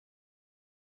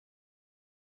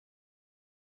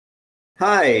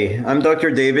Hi, I'm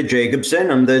Dr. David Jacobsohn.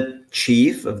 I'm the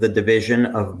chief of the Division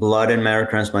of Blood and Marrow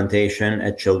Transplantation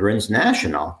at Children's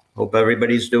National. Hope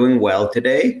everybody's doing well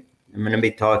today. I'm going to be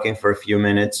talking for a few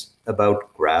minutes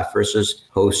about graft versus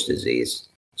host disease.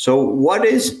 So what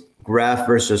is graft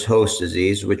versus host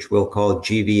disease, which we'll call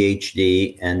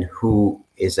GVHD, and who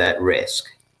is at risk?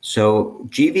 So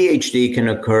GVHD can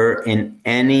occur in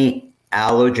any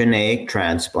allogeneic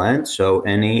transplant, so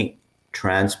any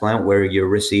transplant where you're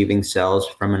receiving cells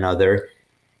from another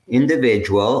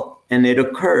individual, and it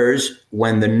occurs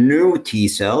when the new T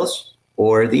cells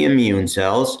or the immune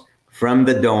cells from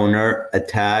the donor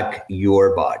attack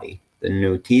your body. The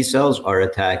new T cells are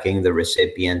attacking the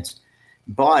recipient's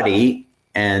body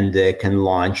and can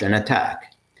launch an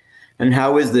attack. And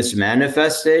how is this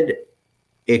manifested?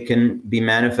 It can be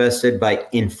manifested by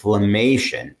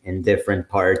inflammation in different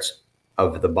parts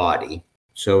of the body.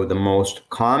 So the most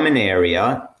common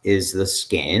area is the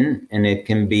skin, and it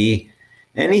can be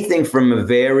anything from a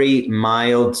very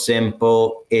mild,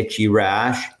 simple, itchy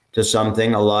rash to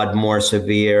something a lot more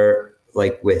severe,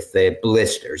 like with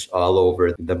blisters all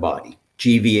over the body.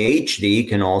 GVHD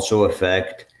can also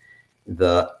affect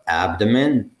the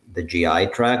abdomen, the GI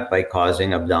tract, by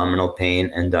causing abdominal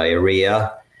pain and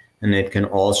diarrhea, and it can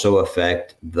also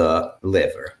affect the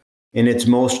liver. In its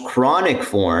most chronic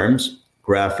forms,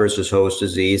 graft versus host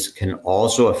disease can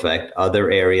also affect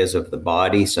other areas of the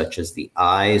body, such as the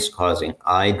eyes, causing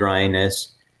eye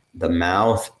dryness, the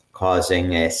mouth,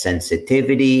 causing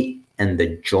sensitivity, and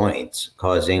the joints,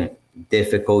 causing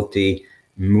difficulty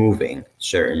moving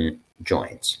certain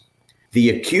joints.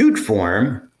 The acute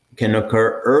form can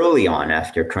occur early on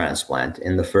after transplant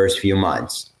in the first few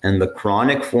months, and the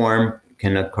chronic form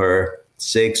can occur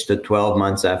 6 to 12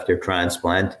 months after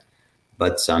transplant,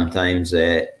 but sometimes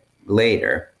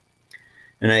later.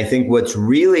 And I think what's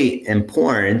really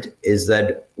important is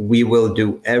that we will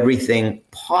do everything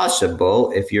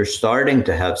possible. If you're starting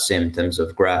to have symptoms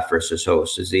of graft versus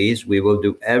host disease, we will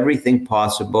do everything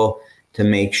possible to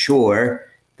make sure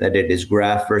that it is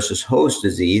graft versus host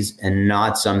disease and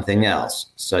not something else,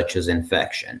 such as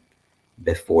infection,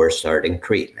 before starting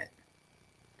treatment.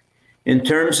 In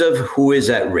terms of who is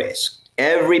at risk,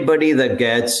 everybody that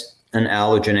gets an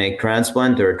allogeneic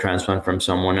transplant or a transplant from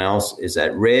someone else is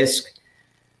at risk,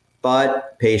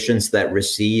 but patients that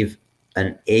receive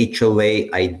an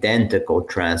HLA identical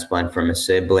transplant from a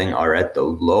sibling are at the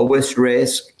lowest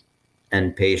risk,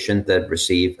 and patients that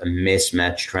receive a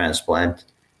mismatched transplant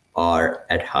are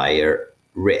at higher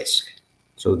risk.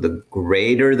 So the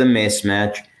greater the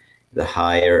mismatch, the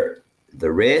higher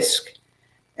the risk,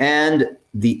 and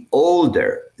the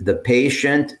older the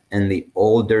patient and the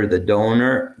older the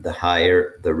donor, the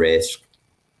higher the risk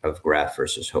of graft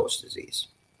versus host disease.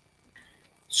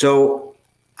 So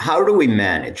how do we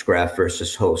manage graft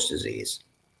versus host disease?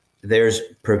 There's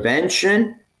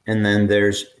prevention and then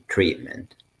there's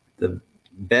treatment. The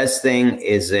best thing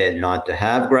is not to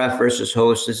have graft versus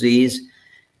host disease.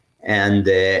 And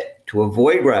to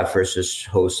avoid graft versus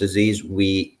host disease,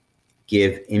 we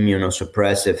give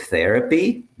immunosuppressive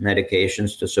therapy,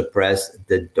 medications to suppress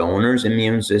the donor's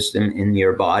immune system in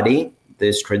your body.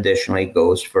 This traditionally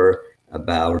goes for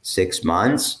about 6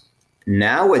 months.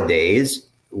 Nowadays,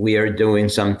 we are doing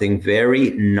something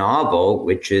very novel,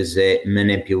 which is a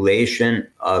manipulation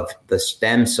of the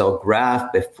stem cell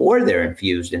graft before they're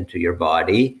infused into your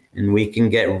body, and we can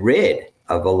get rid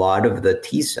of a lot of the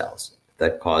T cells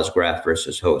that cause graft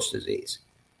versus host disease.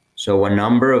 So a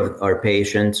number of our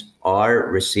patients are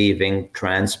receiving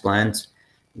transplants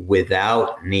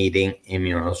without needing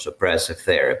immunosuppressive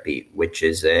therapy, which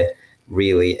is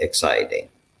really exciting.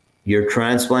 Your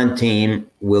transplant team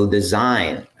will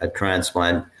design a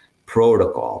transplant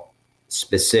protocol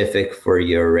specific for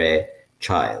your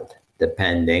child,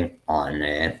 depending on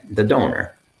the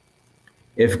donor.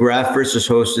 If graft versus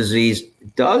host disease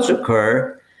does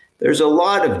occur, there's a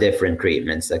lot of different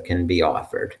treatments that can be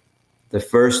offered. The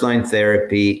first-line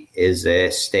therapy is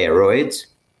steroids.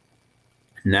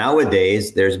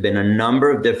 Nowadays, there's been a number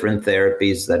of different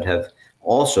therapies that have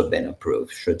also been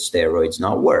approved should steroids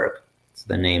not work.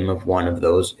 The name of one of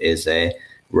those is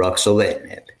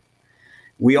ruxolitinib.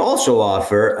 We also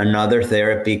offer another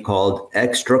therapy called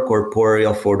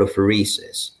extracorporeal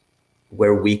photopheresis,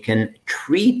 where we can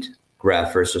treat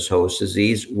graft versus host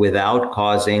disease without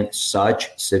causing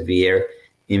such severe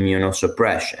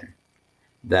immunosuppression.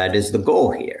 That is the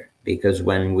goal here, because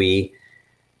when we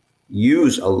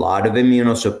use a lot of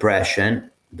immunosuppression,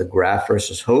 the graft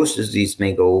versus host disease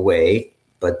may go away,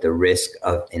 but the risk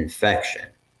of infection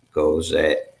goes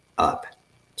up.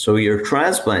 So your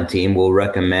transplant team will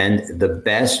recommend the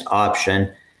best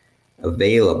option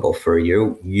available for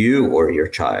you or your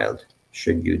child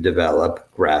should you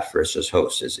develop graft versus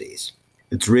host disease.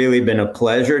 It's really been a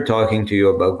pleasure talking to you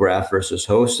about graft versus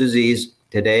host disease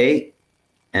today,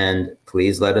 and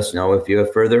please let us know if you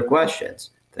have further questions.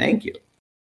 Thank you.